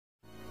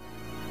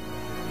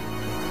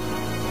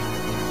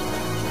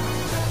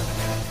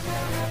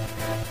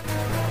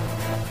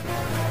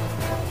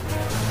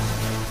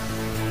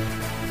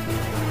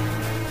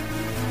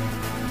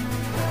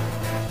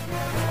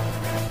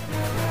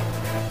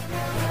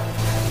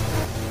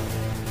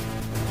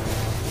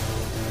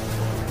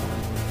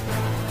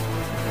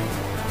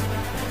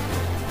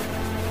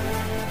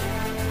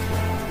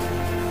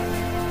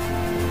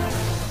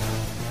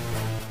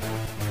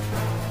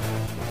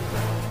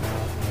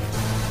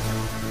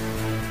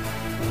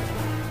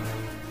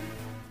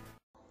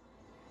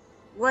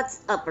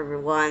What's up,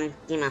 everyone?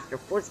 Game Master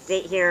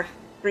 48 here,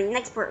 for the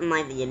next part of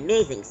my The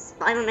Amazing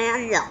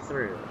Spiderman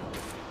walkthrough.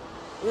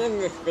 In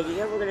this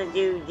video, we're gonna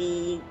do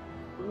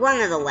one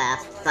of the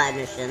last side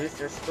missions.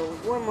 There's still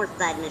one more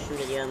side mission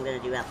video I'm gonna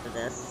do after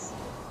this.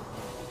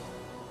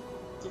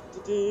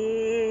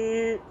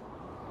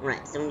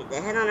 Right, so we need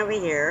to head on over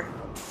here.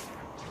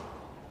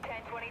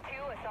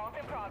 1022, assault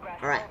in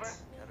progress. Alright. Over.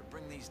 Gotta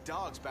bring these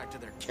dogs back to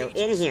their So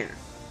cages. in here.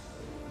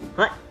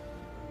 What?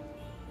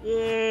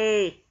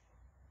 Yay!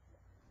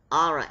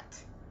 Alright.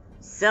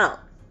 So,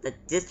 the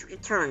district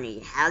attorney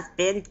has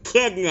been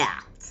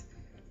kidnapped.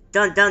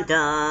 Dun dun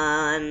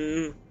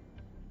dun!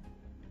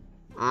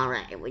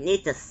 Alright, we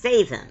need to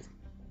save him.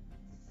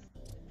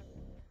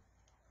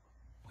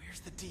 Where's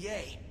the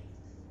DA?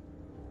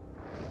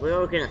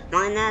 We're gonna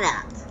find that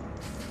out.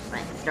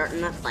 Right,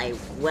 starting up by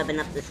webbing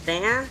up this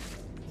fan.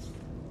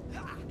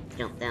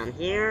 Jump down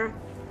here.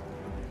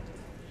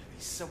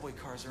 These subway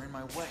cars are in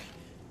my way.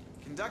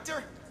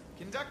 Conductor?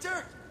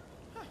 Conductor?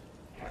 Huh.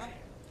 Well,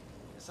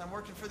 guess I'm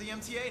working for the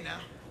MTA now.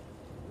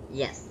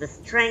 Yes,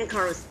 this train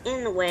car is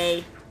in the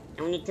way,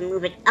 and we need to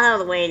move it out of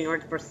the way in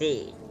order to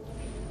proceed.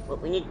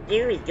 What we need to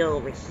do is go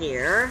over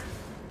here.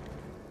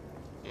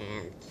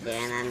 And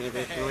can I maybe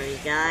ignore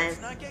these guys?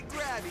 Let's not get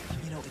grabby.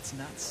 You know, it's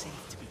not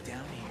safe to be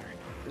down here.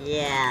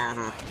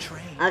 Yeah.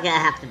 Train. Okay, I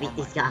have to beat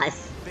these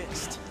guys.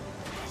 Fist.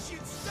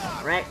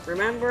 Right,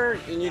 remember,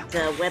 you need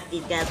to whip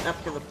these guys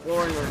up to the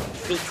floor in order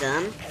to beat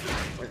them.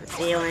 Or the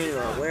ceiling,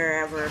 or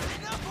wherever.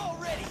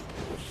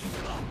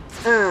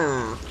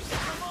 Come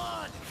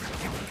on.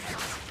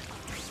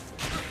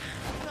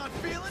 Not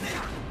feeling it?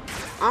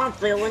 I'm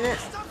feeling it.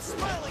 Stop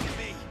smiling at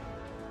me.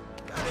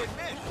 Gotta admit,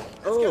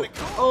 that's Oh, kinda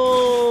cool.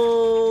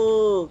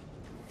 oh.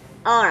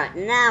 Alright,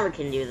 now we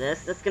can do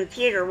this. This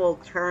computer will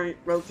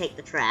rotate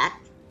the track.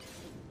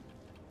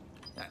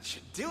 That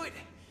should do it.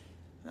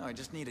 Now I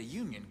just need a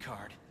union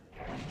card.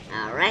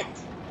 Alright.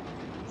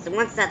 So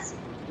once that's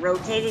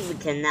rotated, we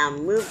can now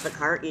move the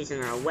cart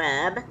using our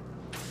web.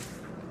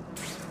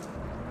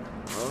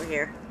 Over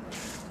here.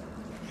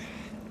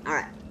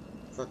 Alright.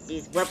 So let's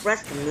use web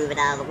brush to move it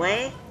out of the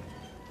way.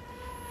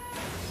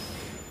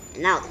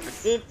 And now let's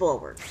proceed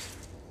forward.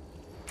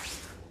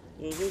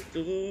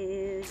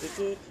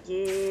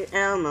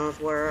 Elmo's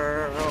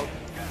World.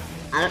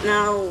 I don't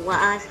know why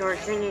I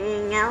started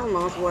singing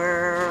Elmo's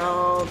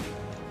World.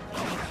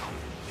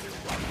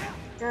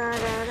 Da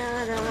da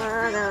da da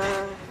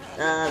da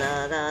da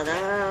da da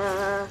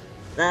da.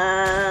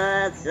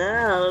 That's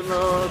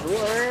Elmo's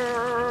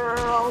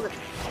World.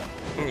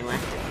 Anyway, I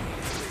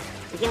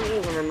can't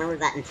even remember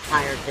that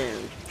entire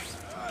tune.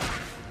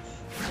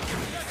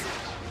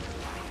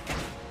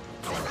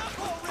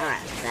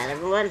 Alright, is that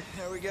everyone?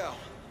 There we go.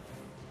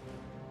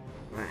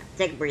 Alright,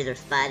 take a breather,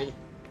 Spidey.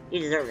 You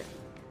deserve it.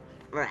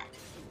 Alright.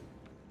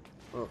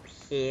 Over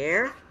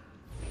here.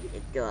 You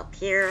go up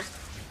here.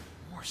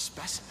 More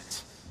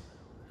specimens.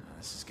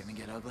 This is gonna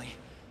get ugly.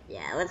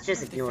 Yeah, let's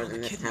just ignore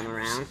them this time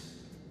around.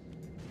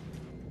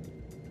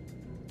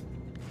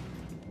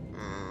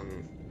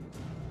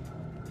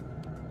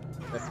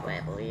 This way,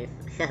 I believe.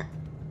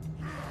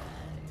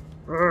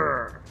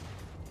 Brrr.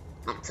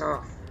 I'm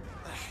tough.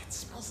 It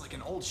smells like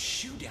an old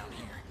shoe down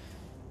here.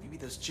 Maybe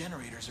those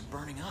generators are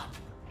burning up.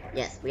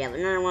 Yes, we have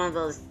another one of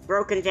those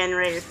broken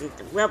generators and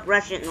to well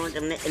brush it in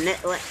order to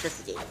emit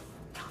electricity.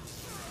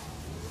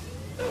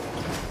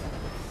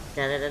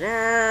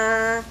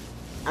 Da-da-da-da!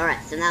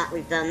 Alright, so now that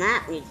we've done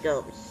that, we need to go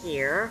over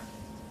here.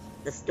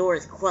 The store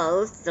is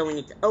closed, so we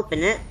need to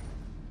open it.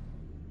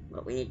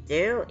 What we need to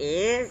do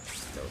is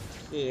go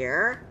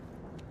here.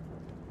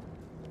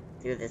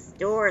 Through this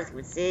door, as you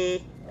can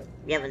see,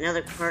 we have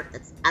another cart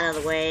that's out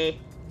of the way.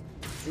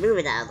 Let's move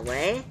it out of the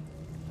way.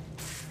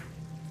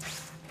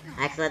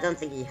 Actually, I don't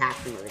think you have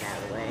to move it out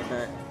of the way,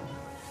 but...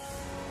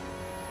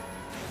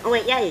 Oh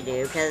wait, yeah you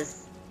do,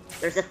 because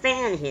there's a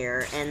fan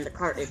here, and the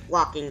cart is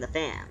blocking the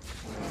fan.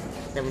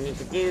 So we need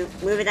to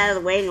move it out of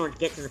the way in order to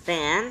get to the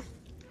fan,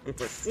 and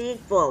proceed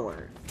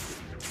forward.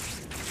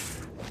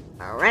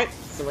 Alright,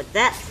 so with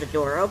that, the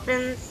door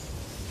opens,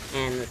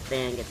 and the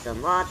fan gets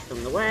unlocked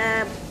from the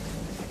web.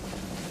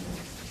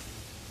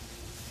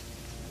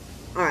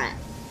 Alright.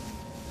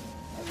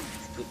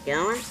 Let's keep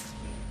going.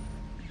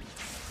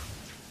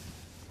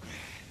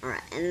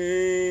 Alright, and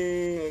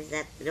is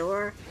that the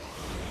door?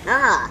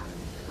 Ah!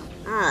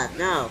 Ah,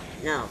 no,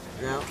 I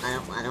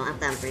don't have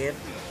time for you.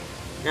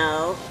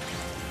 No.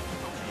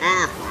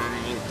 Ah,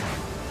 fine.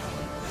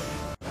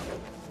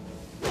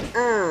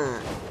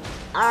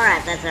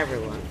 Alright, that's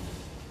everyone.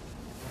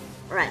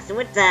 Alright, so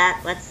with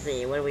that, let's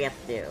see, what do we have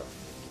to do?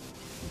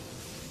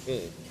 Let's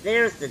see,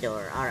 there's the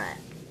door, alright.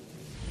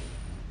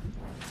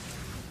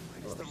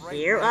 Over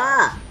here,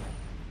 ah!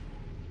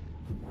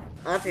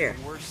 Up here.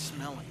 Worse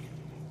smelling.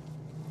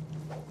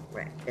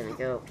 Right, gonna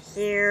go over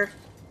here.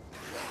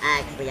 I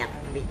actually have to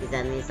beat these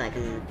enemies so I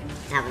can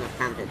have enough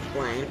time to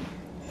explain.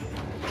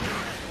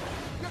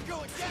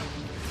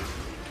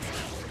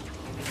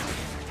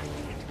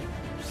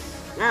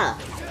 Oh,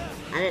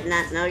 I did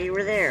not know you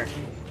were there.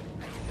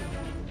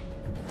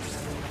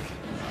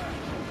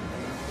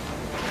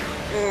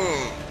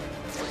 Is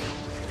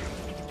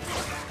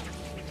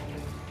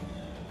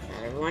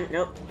that everyone?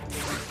 Nope.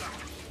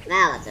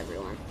 Now that's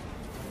everyone.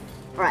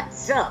 Alright,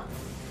 so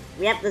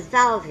we have this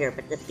valve here,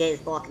 but this gate is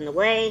blocking the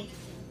way.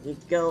 You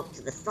need to go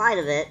to the side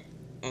of it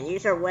and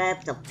use our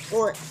web to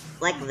pull it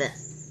like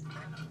this.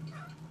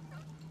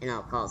 And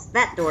I'll cause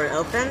that door to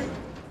open.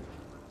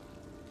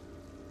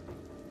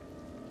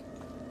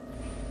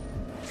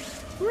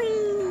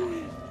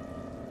 Whee!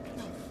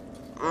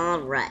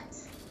 Alright.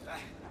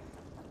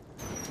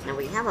 Now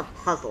we have a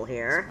puzzle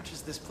here. As much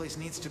as this place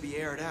needs to be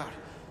aired out,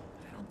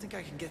 I don't think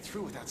I can get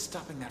through without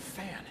stopping that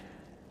fan.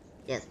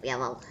 Yes, we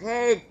have a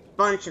whole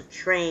bunch of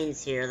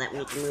trains here that we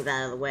need to move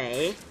out of the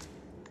way.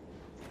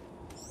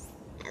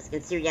 As you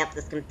can see, we have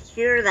this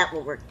computer that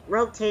will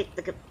rotate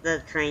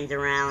the trains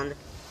around,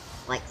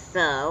 like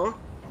so.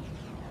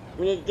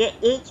 We need to get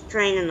each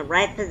train in the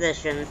right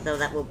position so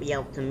that we'll be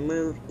able to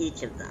move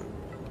each of them.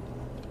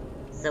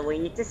 So we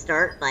need to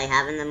start by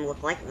having them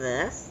look like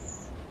this.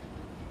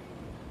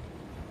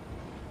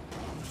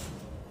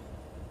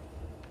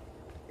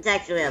 It's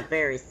actually a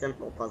very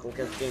simple puzzle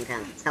because the game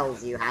kind of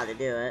tells you how to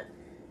do it.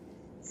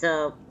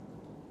 So,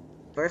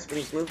 first we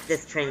need to move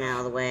this train out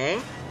of the way.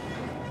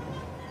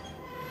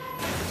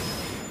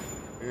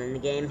 And then the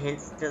game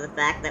hints to the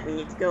fact that we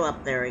need to go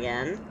up there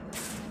again.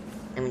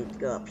 And we need to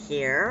go up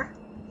here.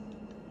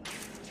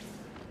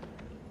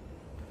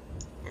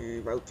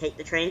 And rotate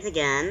the trains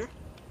again.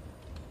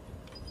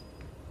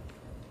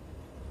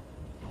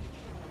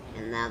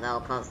 And now that'll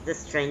cause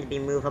this train to be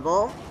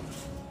movable.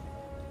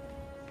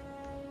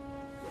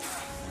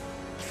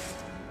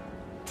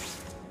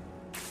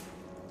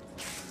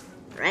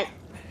 Right.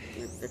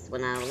 Move this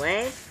one out of the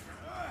way.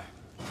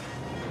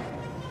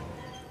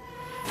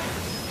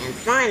 And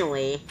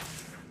finally,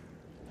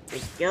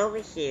 we go over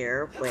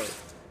here. Wait.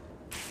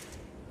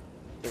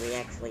 Do we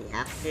actually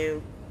have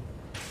to?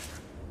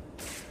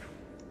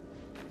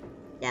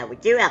 Yeah, we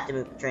do have to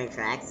move the train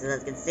tracks, as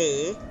you can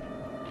see.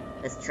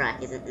 This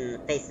track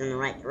isn't facing the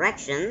right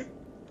direction.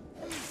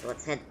 So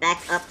let's head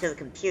back up to the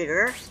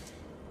computer.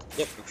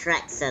 Get the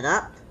track set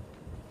up.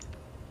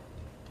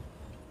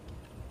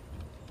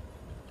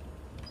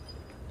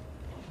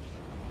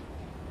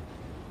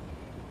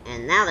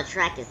 And now the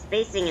track is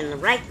facing in the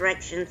right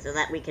direction so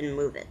that we can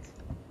move it.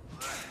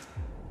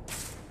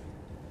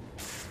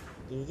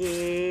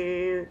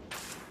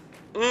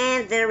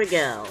 And there we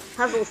go.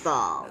 Puzzle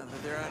solved. Now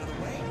that they're out of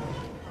the way,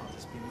 I'll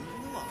just be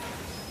moving along.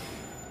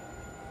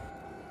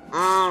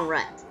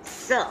 Alright,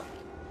 so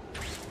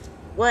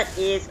what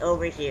is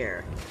over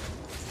here?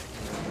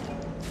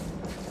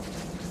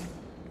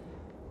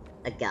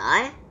 A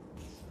guy?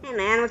 Hey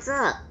man, what's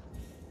up?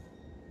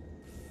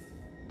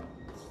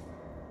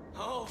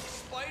 Oh,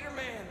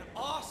 Spider-Man,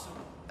 awesome!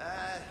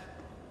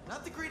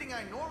 Not the greeting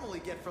I normally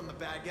get from the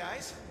bad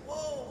guys.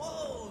 Whoa,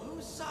 whoa,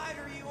 whose side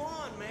are you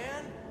on,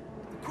 man?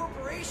 The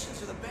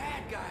corporations are the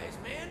bad guys,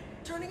 man.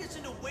 Turning us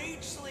into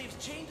wage slaves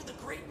chained to the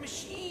great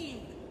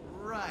machine.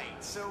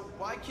 Right, so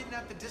why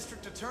kidnap the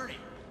district attorney?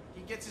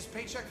 He gets his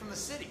paycheck from the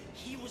city.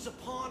 He was a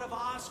pawn of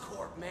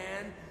Oscorp,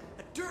 man.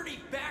 A dirty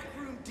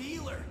backroom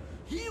dealer.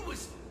 He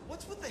was...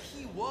 What's with the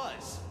he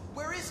was?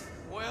 Where is he?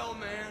 Well,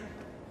 man,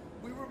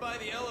 we were by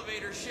the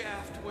elevator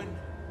shaft when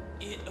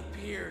it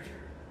appeared.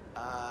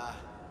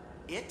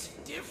 It?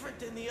 Different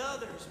than the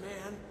others,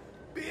 man.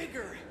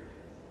 Bigger.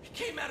 He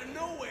came out of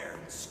nowhere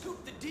and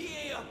scooped the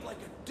DA up like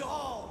a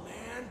doll,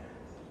 man.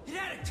 It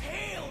had a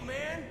tail,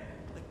 man.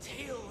 A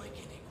tail like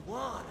an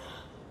iguana.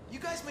 You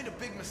guys made a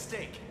big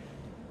mistake.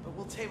 But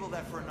we'll table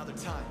that for another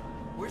time.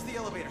 Where's the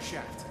elevator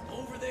shaft?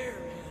 Over there,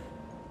 man.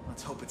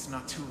 Let's hope it's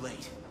not too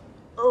late.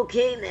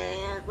 Okay,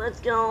 man.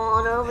 Let's go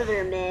on over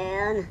there,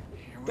 man.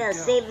 Gotta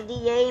save the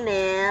DA,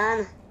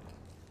 man.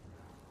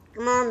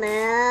 Come on,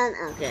 man.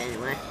 Okay,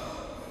 anyway.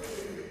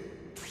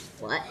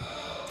 What?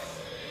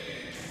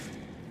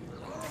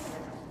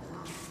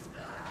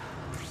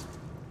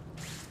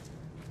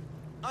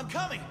 I'm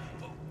coming!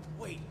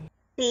 Wait.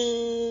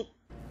 Beep.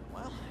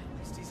 Well, at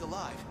least he's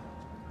alive.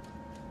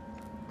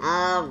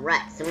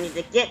 Alright, so we need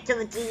to get to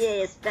the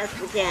DA as best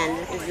we can.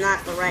 This is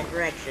not the right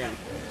direction.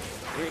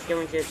 I'm just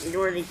going to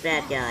ignore these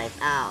bad guys.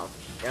 Ow.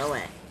 Go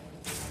away.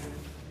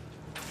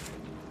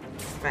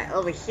 Right,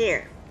 over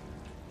here.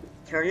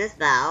 Turn this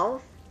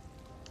valve.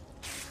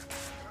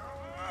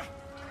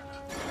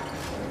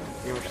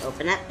 Now to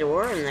open that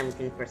door, and then we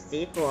can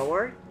proceed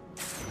forward.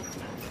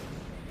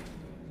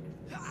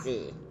 Let's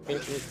see. I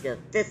think we need to go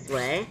this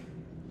way,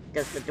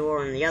 because the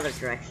door in the other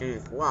direction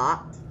is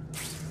locked.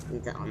 We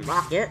need to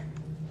unlock it.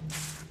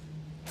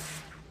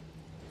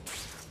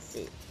 Let's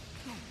see.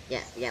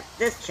 Yes, we have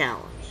this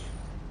challenge.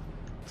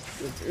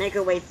 We need to make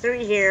our way through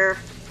here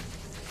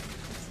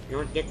in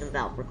order to get to the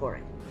valve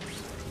recording.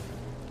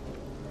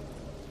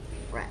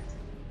 Right.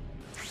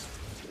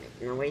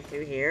 Making our way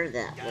through here.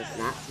 That was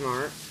not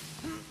smart.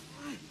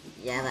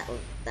 Yeah,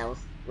 that was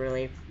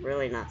really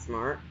not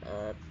smart.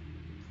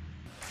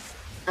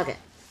 Okay.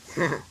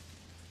 Yeah,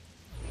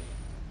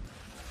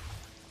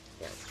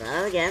 let's try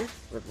that again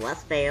with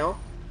less fail.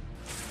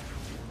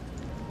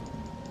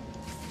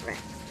 Right.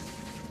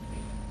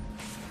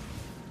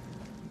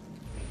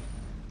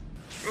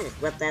 I just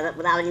whipped that up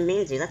without even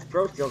meaning to. That's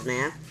pro skills,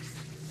 man.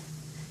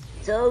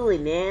 Totally,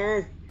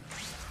 man.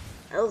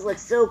 Those look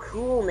so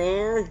cool,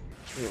 man.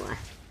 Anyway.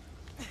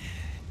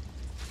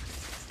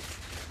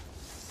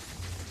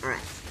 Alright.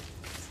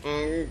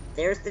 And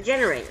there's the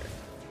generator.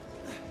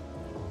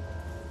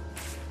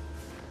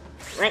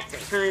 Right, so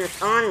turn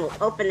this on, we'll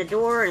open the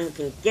door, and we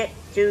can get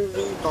to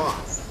the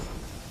boss.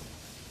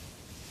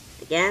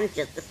 Again,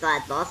 just the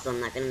side boss, so I'm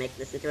not going to make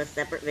this into a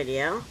separate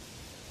video.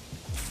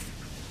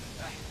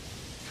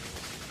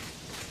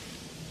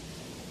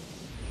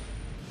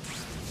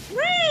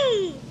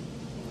 Whee!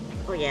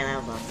 Oh yeah, that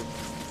was awesome.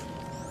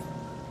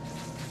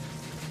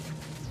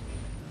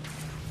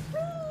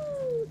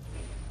 Whee!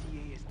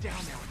 DA is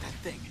down there with that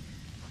thing.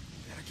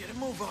 Better get a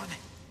move on.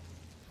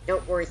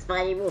 Don't worry,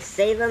 Spidey, we'll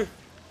save him.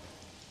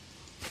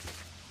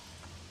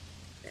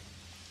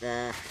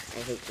 I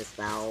hate this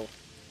valve.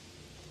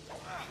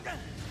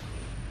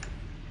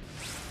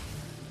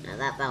 Now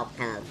that valve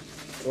kind of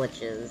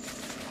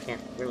glitches.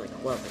 Can't really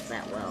close it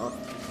that well.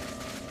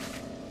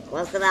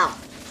 Close the valve.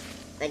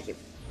 Thank you.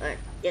 Alright,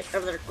 get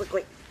over there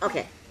quickly.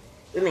 Okay,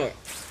 we made it.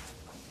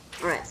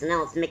 Alright, so now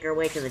let's make our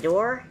way to the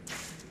door.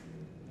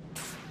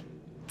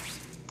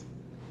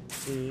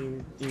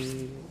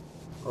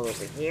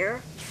 Over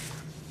here.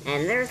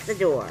 And there's the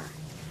door.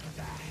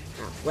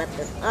 Now flip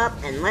this up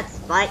and let's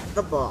fight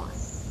the boss.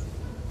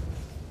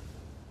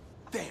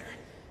 There.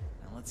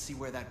 Now let's see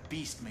where that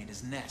beast made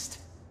his nest.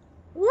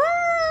 Woo!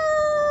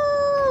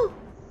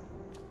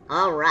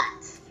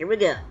 Alright, here we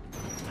go.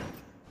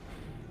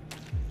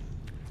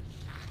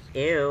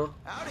 Ew.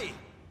 Howdy.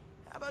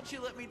 How about you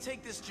let me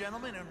take this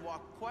gentleman and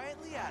walk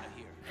quietly out of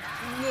here?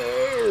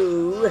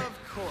 No.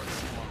 Of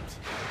course you won't.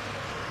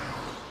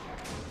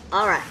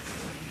 Alright.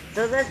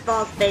 So this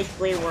boss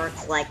basically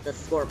works like the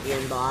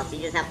Scorpion boss. You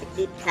just have to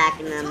keep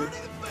attacking them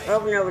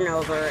over and over and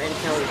over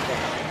until he's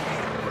dead.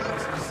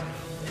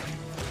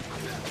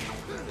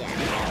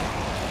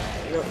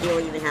 You'll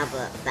even have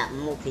that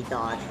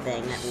multi-dodge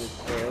thing that we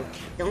do.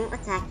 Don't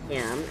attack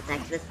him,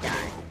 attack this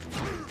guy.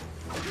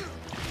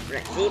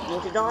 Right, see,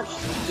 multi-dodge,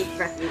 keep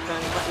pressing the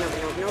button over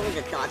and over and over,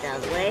 just dodge out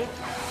of the way.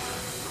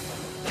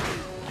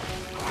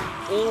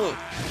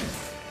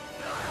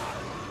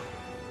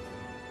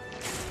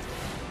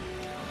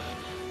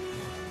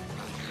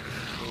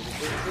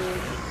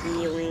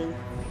 Healing.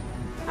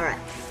 Alright.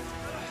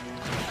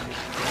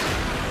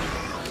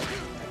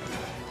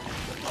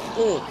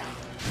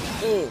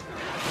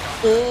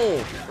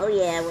 Oh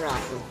yeah, we're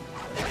awesome.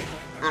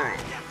 Alright.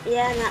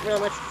 Yeah, not really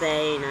much to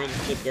say, you know,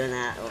 just keep doing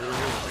that over and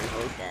over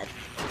until he's dead.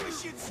 You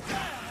should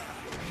stop.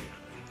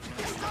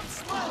 Stop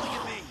smiling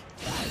at me.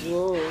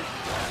 Whoa.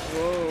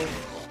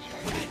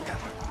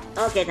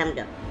 Whoa. Okay, time to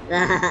go.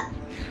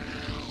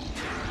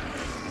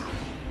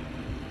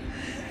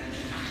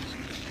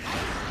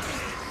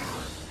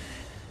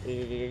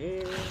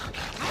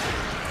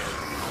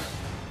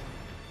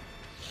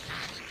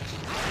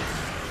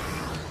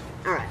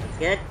 Alright, that's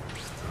good.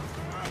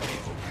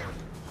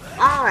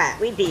 Alright,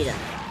 we beat him.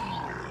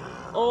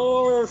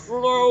 Oh,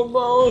 slow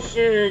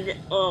motion.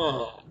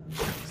 Oh.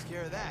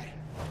 Scare of that.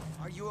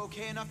 Are you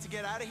okay enough to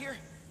get out of here?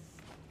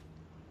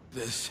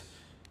 This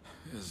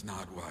is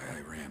not why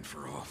I ran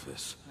for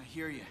office. I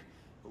hear you,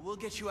 but we'll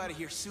get you out of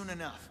here soon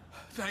enough.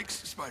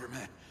 Thanks,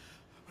 Spider-Man,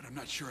 but I'm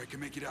not sure I can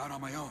make it out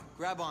on my own.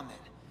 Grab on then.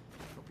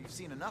 Hope you've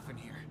seen enough in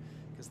here,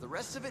 because the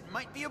rest of it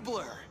might be a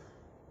blur.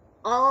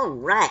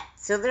 Alright,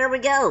 so there we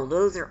go.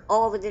 Those are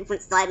all the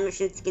different side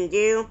missions you can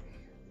do.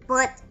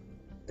 But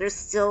there's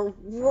still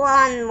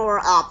one more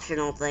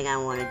optional thing I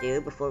want to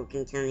do before we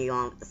continue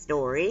on with the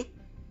story.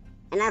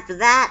 And after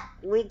that,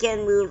 we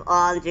can move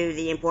on to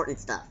the important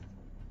stuff.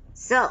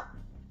 So,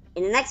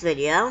 in the next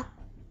video, I'm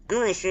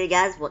going to show you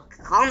guys what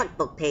comic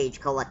book page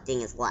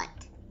collecting is like.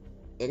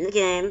 In the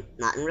game,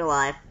 not in real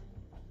life.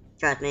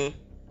 Trust me,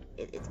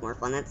 it's more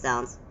fun than it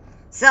sounds.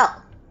 So,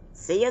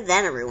 see you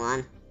then,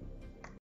 everyone.